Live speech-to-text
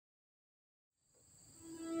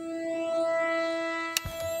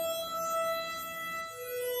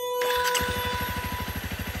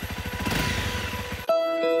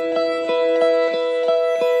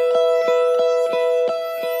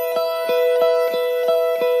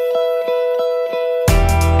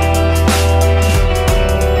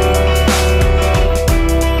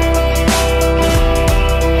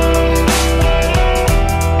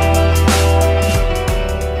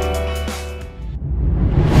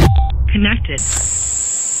disconnected.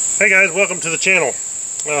 Hey guys, welcome to the channel.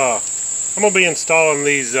 I'm going to be installing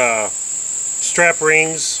these strap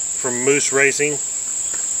rings from Moose Racing.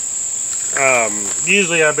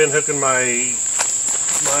 Usually I've been hooking my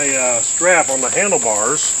strap on the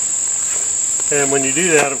handlebars, and when you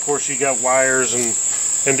do that, of course, you got wires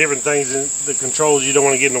and different things in the controls you don't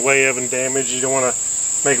want to get in the way of and damage. You don't want to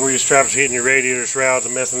make where your straps are hitting your radiator shrouds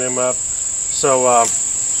and messing them up. So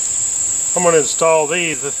I'm going to install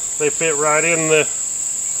these. They fit right in the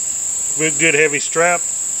good heavy strap,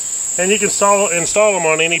 and you can install them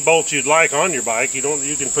on any bolt you'd like on your bike. You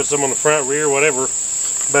can put some on the front, rear, whatever.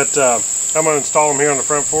 But I'm going to install them here on the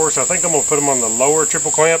front fork. So I think I'm going to put them on the lower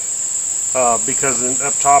triple clamp because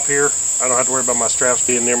up top here I don't have to worry about my straps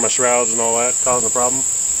being near my shrouds and all that causing a problem.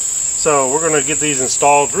 So we're going to get these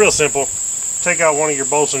installed. It's real simple. Take out one of your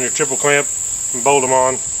bolts on your triple clamp and bolt them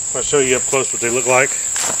on. I'll show you up close what they look like.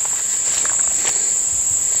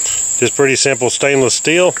 Just pretty simple stainless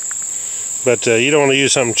steel, but you don't want to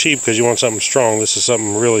use something cheap because you want something strong. This is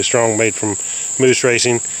something really strong, made from Moose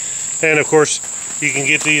Racing. And of course you can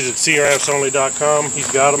get these at CRFs250L.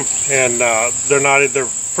 He's got them, and they're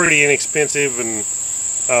pretty inexpensive and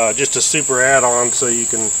just a super add-on, so you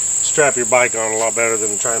can strap your bike on a lot better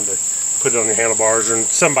than trying to put it on your handlebars. And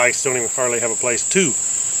some bikes don't even hardly have a place to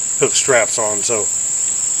hook straps on, so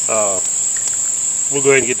we'll go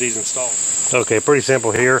ahead and get these installed. Okay, pretty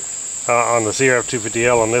simple here. On the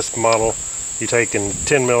CRF250L on this model, you take a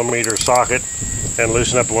 10mm socket and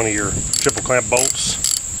loosen up one of your triple clamp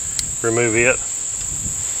bolts. Remove it.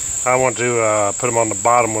 I want to put them on the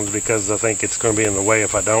bottom ones because I think it's going to be in the way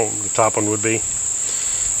if I don't. The top one would be.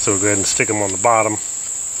 So we'll go ahead and stick them on the bottom.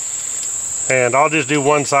 And I'll just do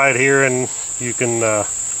one side here, and you can,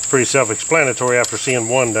 pretty self-explanatory after seeing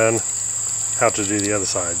one done, how to do the other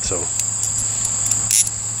side. So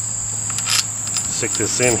stick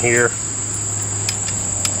this in here.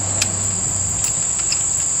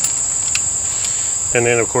 And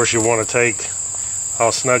then of course you want to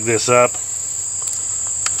I'll snug this up,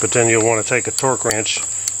 but then you'll want to take a torque wrench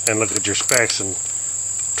and look at your specs and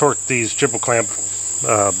torque these triple clamp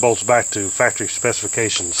bolts back to factory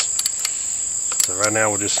specifications. So right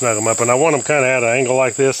now we'll just snug them up, and I want them kind of at an angle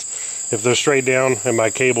like this. If they're straight down and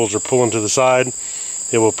my cables are pulling to the side,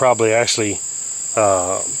 it will probably actually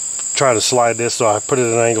try to slide this, so I put it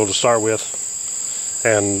at an angle to start with,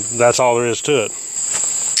 and that's all there is to it.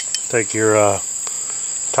 Take your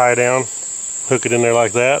tie down, hook it in there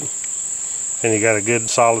like that, and you got a good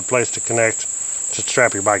solid place to connect to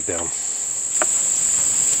strap your bike down.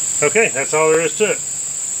 Okay, that's all there is to it.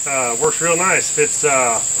 Works real nice. Fits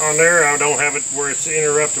on there. I don't have it where it's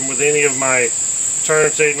interrupting with any of my turn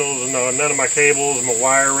signals, and none of my cables, my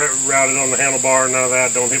wire routed on the handlebar, none of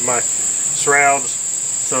that. Don't hit my shrouds.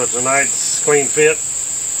 So it's a nice clean fit.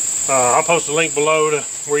 I'll post a link below to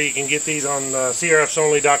where you can get these on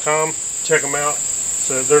CRFs250L. Check them out.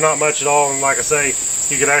 So they're not much at all, and like I say,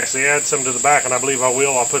 you could actually add some to the back, and I believe I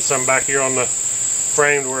will. I'll put some back here on the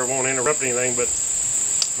frame where it won't interrupt anything, but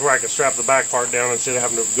where I can strap the back part down instead of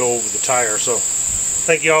having to go over the tire. So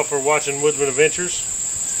thank you all for watching Woodsman Adventures.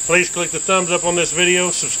 Please click the thumbs up on this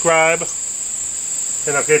video, subscribe,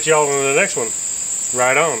 and I'll catch you all in the next one.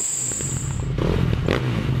 Right on.